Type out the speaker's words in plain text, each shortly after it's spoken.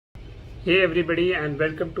Hey everybody, and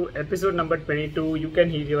welcome to episode number 22. You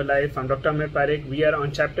can heal your life. I'm Dr. Amir Parekh. We are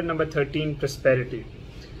on chapter number 13, prosperity.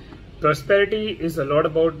 Prosperity is a lot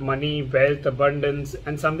about money, wealth, abundance,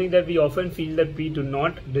 and something that we often feel that we do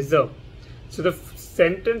not deserve. So the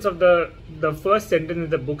sentence of the first sentence in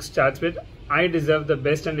the book starts with, I deserve the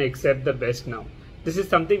best and I accept the best now. This is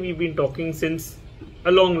something we've been talking since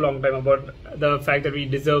a long time about the fact that we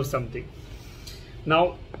deserve something.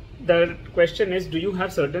 Now, the question is, do you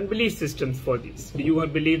have certain belief systems for these? Do you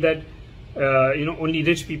believe that only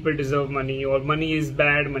rich people deserve money, or money is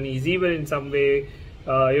bad, money is evil in some way?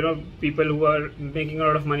 People who are making a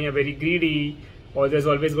lot of money are very greedy, or there's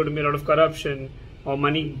always going to be a lot of corruption, or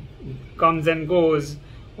money comes and goes,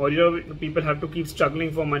 or people have to keep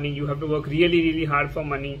struggling for money. You have to work really hard for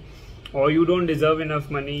money, or you don't deserve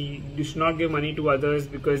enough money. You should not give money to others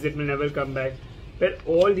because it will never come back. Well,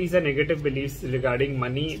 all these are negative beliefs regarding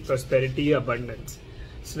money, prosperity, abundance.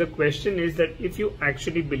 So the question is that if you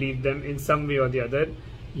actually believe them in some way or the other,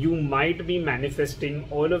 you might be manifesting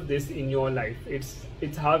all of this in your life.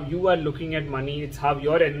 It's how you are looking at money. It's how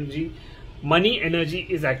your money energy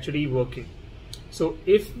is actually working. So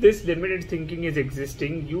if this limited thinking is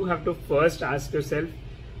existing, you have to first ask yourself,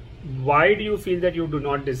 why do you feel that you do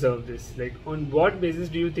not deserve this? Like, on what basis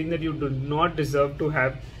do you think that you do not deserve to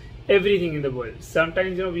have everything in the world?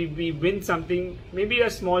 Sometimes we win something, maybe a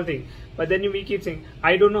small thing, but then we keep saying,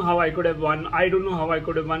 I don't know how I could have won, I don't know how I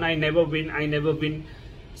could have won, I never win.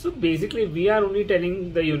 So basically we are only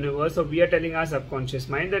telling the universe, or we are telling our subconscious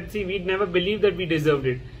mind that, see, we never believed that we deserved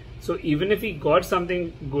it. So even if we got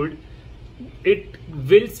something good, it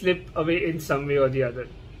will slip away in some way or the other.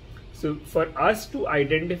 So for us to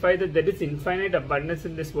identify that there is infinite abundance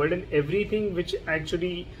in this world, and everything which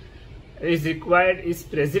actually is required is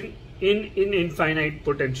present in infinite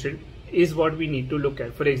potential, is what we need to look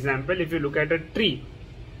at. For example, if you look at a tree,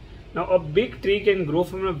 now a big tree can grow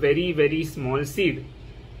from a very small seed.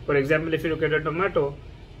 For example, if you look at a tomato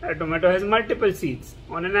has multiple seeds.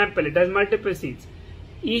 On an apple, it has multiple seeds.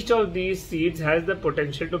 Each of these seeds has the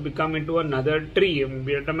potential to become into another tree,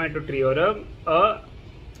 maybe a tomato tree or a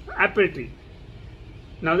apple tree.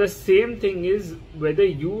 Now the same thing is, whether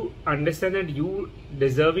you understand that you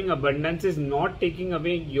deserving abundance is not taking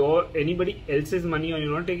away anybody else's money, or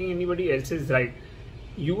you're not taking anybody else's right.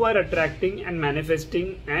 You are attracting and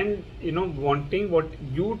manifesting and wanting what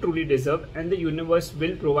you truly deserve, and the universe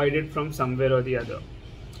will provide it from somewhere or the other.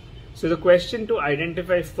 So the question to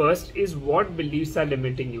identify first is, what beliefs are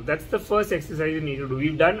limiting you? That's the first exercise you need to do.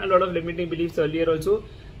 We've done a lot of limiting beliefs earlier also,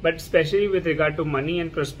 but especially with regard to money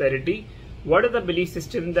and prosperity, what are the belief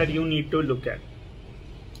systems that you need to look at?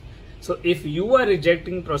 So if you are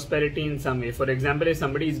rejecting prosperity in some way, for example, if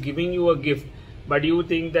somebody is giving you a gift, but you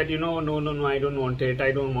think that, no, I don't want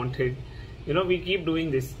it. We keep doing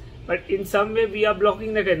this. But in some way, we are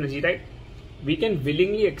blocking that energy, right? We can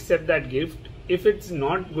willingly accept that gift. If it's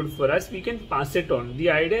not good for us, we can pass it on. The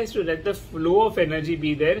idea is to let the flow of energy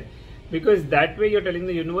be there, because that way you're telling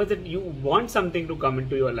the universe that you want something to come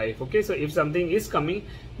into your life. Okay, so if something is coming,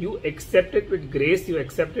 you accept it with grace, you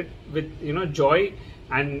accept it with joy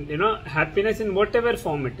and happiness in whatever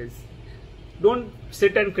form it is. Don't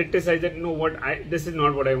sit and criticize that, this is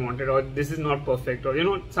not what I wanted, or this is not perfect,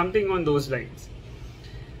 or something on those lines.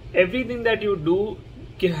 Everything that you do,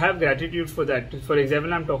 have gratitude for that. For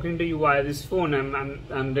example, I'm talking to you via this phone,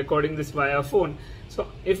 I'm recording this via phone. So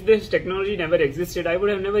if this technology never existed, I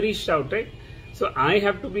would have never reached out, right? So I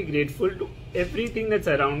have to be grateful to everything that's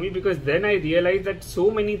around me, because then I realize that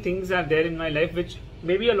so many things are there in my life which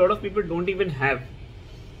maybe a lot of people don't even have.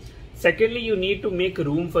 Secondly, you need to make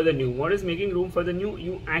room for the new. What is making room for the new?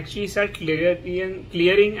 You actually start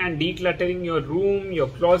clearing and decluttering your room, your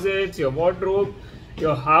closets, your wardrobe,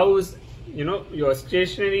 your house, your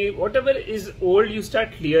stationery, whatever is old, you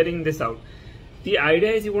start clearing this out. The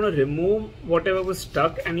idea is you want to remove whatever was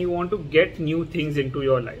stuck, and you want to get new things into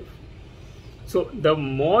your life. So the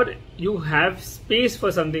more you have space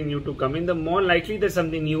for something new to come in, the more likely that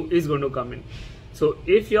something new is going to come in. So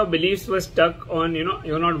if your beliefs were stuck on,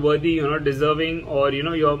 you're not worthy, you're not deserving, or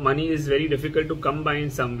your money is very difficult to come by in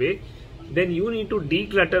some way, then you need to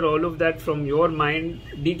declutter all of that from your mind,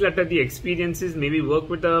 declutter the experiences, maybe work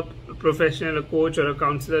with a professional, a coach or a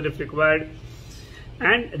counselor if required,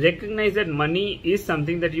 and recognize that money is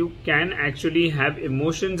something that you can actually have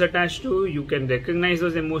emotions attached to. You can recognize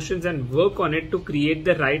those emotions and work on it to create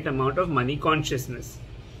the right amount of money consciousness.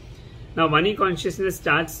 Now, money consciousness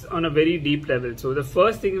starts on a very deep level. So the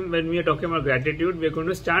first thing, when we are talking about gratitude, we are going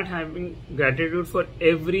to start having gratitude for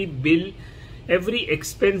every bill, every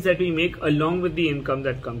expense that we make along with the income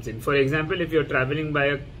that comes in. For example, if you're traveling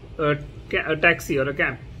by a taxi or a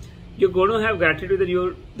cab, you're going to have gratitude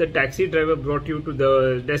that the taxi driver brought you to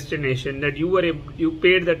the destination, that you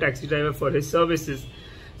paid the taxi driver for his services.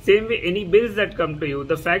 Same way, any bills that come to you,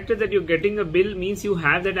 the fact is that you're getting a bill means you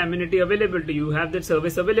have that amenity available to you, you have that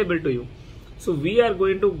service available to you. So we are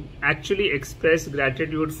going to actually express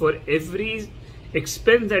gratitude for every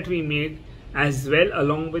expense that we make, as well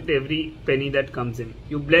along with every penny that comes in.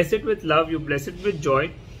 You bless it with love, you bless it with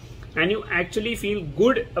joy, and you actually feel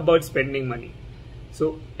good about spending money.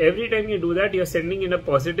 So every time you do that, you're sending in a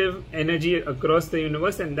positive energy across the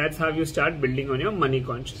universe, and that's how you start building on your money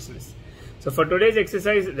consciousness. So for today's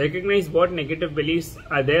exercise, recognize what negative beliefs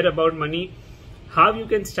are there about money, how you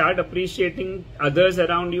can start appreciating others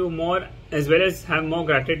around you more, as well as have more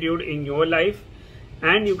gratitude in your life,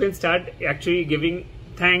 and you can start actually giving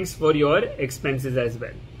thanks for your expenses as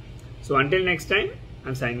well. So until next time,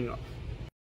 I'm signing off.